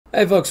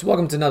Hey folks,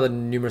 welcome to another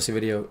numeracy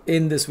video.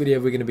 In this video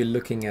we're going to be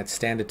looking at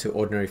standard to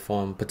ordinary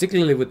form,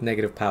 particularly with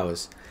negative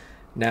powers.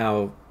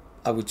 Now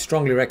I would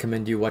strongly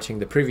recommend you watching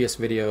the previous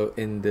video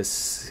in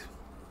this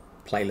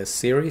playlist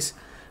series,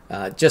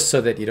 just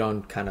so that you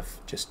don't kind of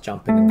just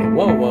jump in and go,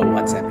 whoa,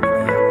 what's happening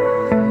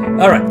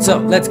here? Alright, so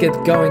let's get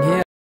going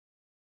here.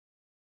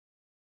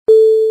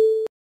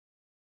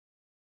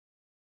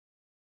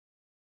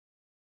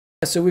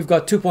 So we've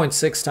got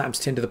 2.6 times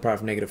 10 to the power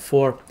of negative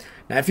 4.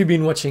 Now if you've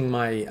been watching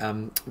my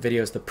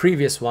videos, the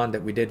previous one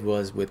that we did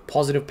was with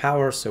positive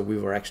power, so we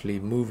were actually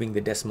moving the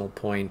decimal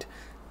point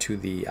to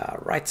the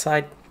right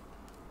side.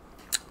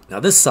 Now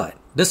this time,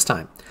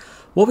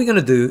 what we're going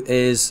to do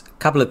is a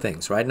couple of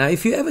things, right? Now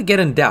if you ever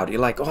get in doubt,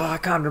 you're like, oh, I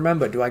can't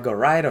remember, do I go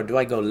right or do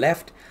I go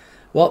left?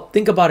 Well,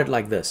 think about it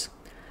like this.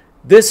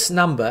 This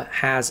number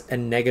has a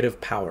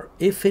negative power.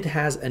 If it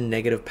has a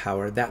negative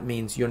power, that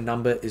means your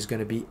number is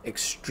going to be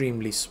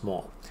extremely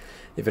small.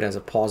 If it has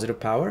a positive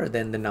power,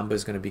 then the number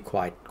is going to be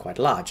quite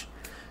large.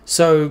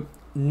 So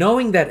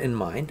knowing that in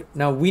mind,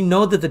 now we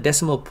know that the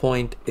decimal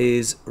point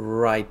is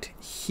right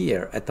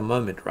here at the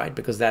moment, right?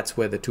 Because that's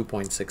where the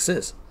 2.6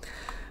 is.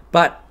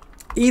 But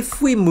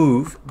if we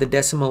move the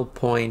decimal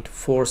point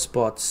 4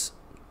 spots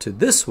to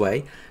this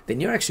way,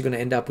 then you're actually going to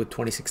end up with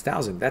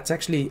 26,000. That's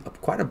actually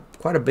quite a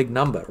big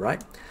number,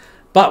 right?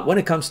 But when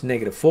it comes to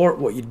negative 4,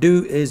 what you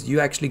do is you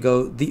actually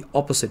go the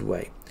opposite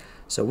way.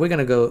 So we're going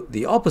to go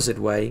the opposite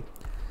way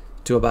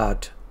to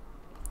about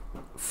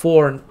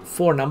four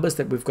numbers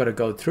that we've got to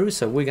go through.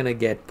 So we're going to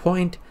get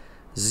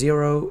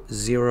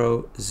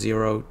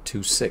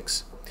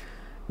 0.00026.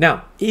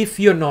 Now,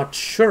 if you're not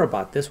sure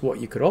about this, what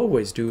you could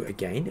always do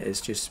again is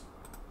just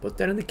put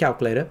that in the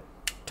calculator.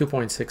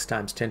 2.6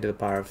 times 10 to the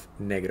power of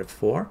negative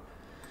 4,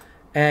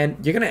 and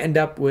you're going to end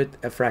up with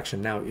a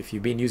fraction. Now if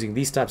you've been using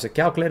these types of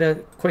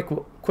calculator, quick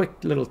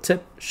little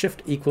tip,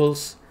 shift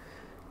equals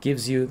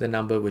gives you the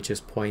number, which is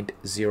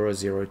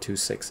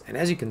 0.0026, and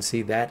as you can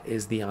see, that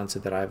is the answer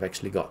that I've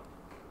actually got.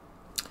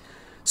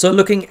 So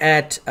looking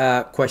at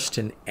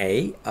question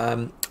A,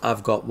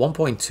 I've got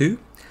 1.2,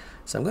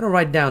 so I'm going to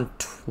write down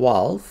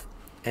 12,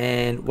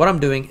 and what I'm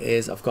doing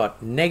is I've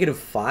got negative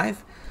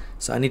 5,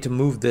 so I need to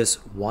move this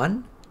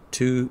 1,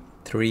 2,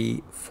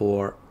 3,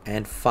 4,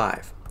 and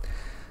 5.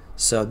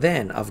 So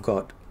then I've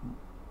got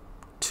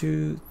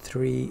 2,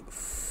 3,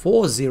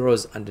 4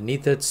 zeros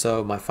underneath it.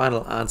 So my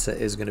final answer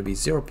is going to be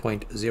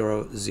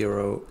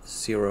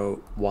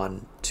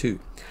 0.00012.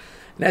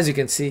 And as you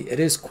can see, it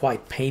is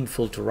quite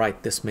painful to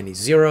write this many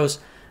zeros.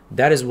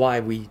 That is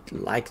why we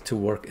like to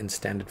work in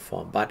standard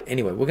form. But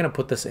anyway, we're going to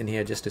put this in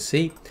here just to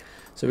see.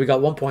 So we got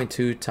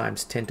 1.2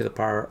 times 10 to the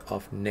power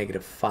of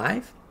negative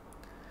 5.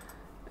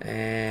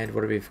 And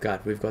what do we've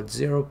got? We've got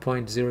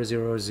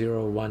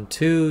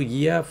 0.00012.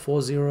 Yeah,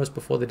 4 zeros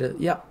before the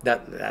yeah,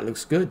 that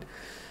looks good.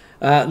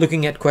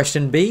 Looking at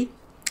question B,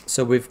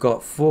 so we've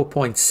got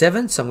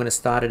 4.7, so I'm going to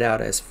start it out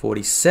as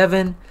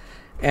 47,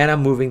 and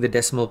I'm moving the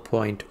decimal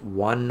point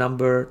 1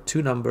 number,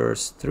 2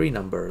 numbers, 3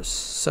 numbers,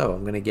 so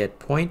I'm going to get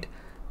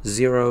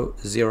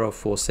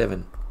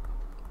 0.0047.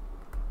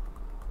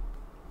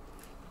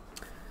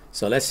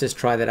 So let's just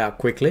try that out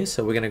quickly.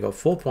 So we're going to go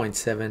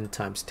 4.7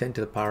 times 10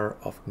 to the power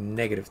of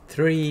negative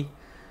 3.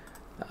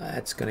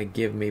 That's going to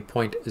give me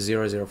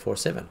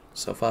 0.0047.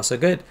 So far, so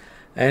good.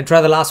 And try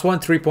the last one,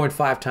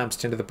 3.5 times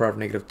 10 to the power of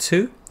negative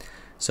 2.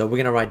 So we're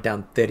going to write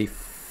down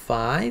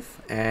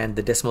 35. And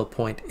the decimal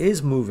point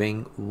is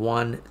moving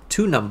 2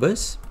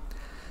 numbers.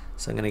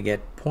 So I'm going to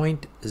get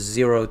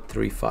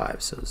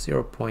 0.035. So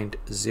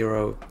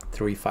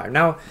 0.035.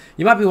 Now,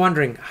 you might be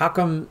wondering, how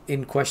come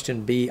in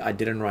question B I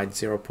didn't write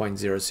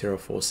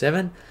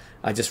 0.0047?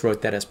 I just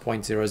wrote that as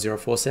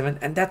 0.0047,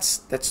 and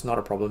that's not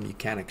a problem. You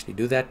can actually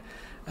do that.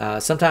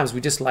 Sometimes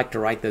we just like to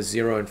write the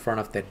 0 in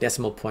front of that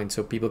decimal point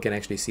so people can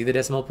actually see the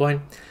decimal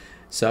point.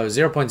 So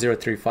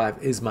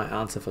 0.035 is my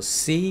answer for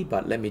C,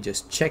 but let me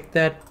just check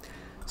that.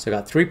 So I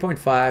got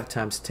 3.5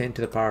 times 10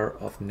 to the power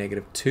of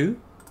negative 2.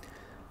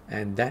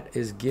 And that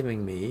is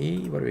giving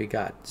me, what do we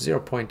got?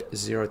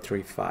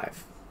 0.035.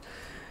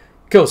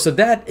 Cool, so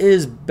that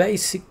is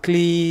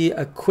basically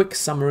a quick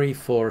summary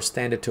for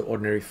standard to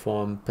ordinary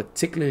form,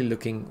 particularly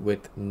looking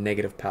with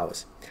negative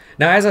powers.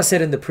 Now, as I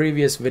said in the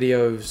previous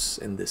videos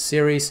in this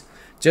series,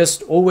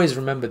 just always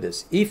remember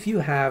this. If you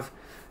have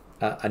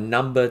a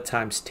number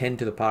times 10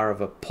 to the power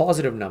of a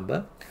positive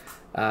number,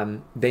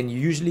 then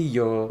usually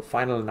your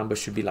final number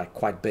should be like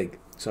quite big.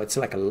 So it's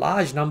like a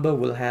large number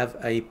will have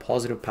a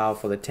positive power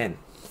for the 10.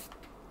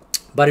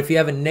 But if you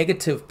have a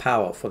negative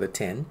power for the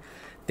 10,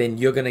 then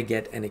you're going to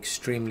get an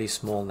extremely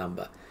small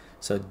number.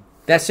 So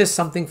that's just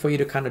something for you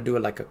to kind of do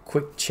like a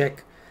quick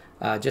check,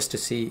 just to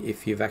see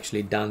if you've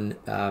actually done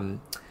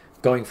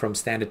going from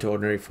standard to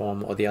ordinary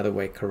form or the other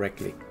way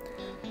correctly.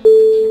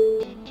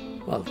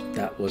 Well,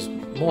 that was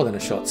more than a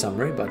short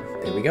summary, but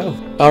there we go.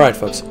 All right,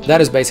 folks,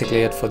 that is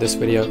basically it for this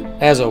video.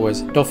 As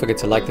always, don't forget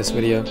to like this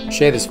video,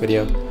 share this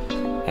video,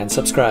 and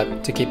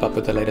subscribe to keep up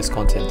with the latest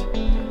content.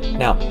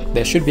 Now,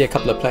 there should be a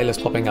couple of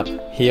playlists popping up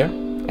here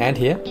and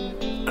here.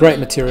 Great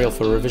material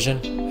for revision,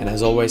 and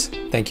as always,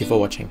 thank you for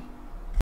watching.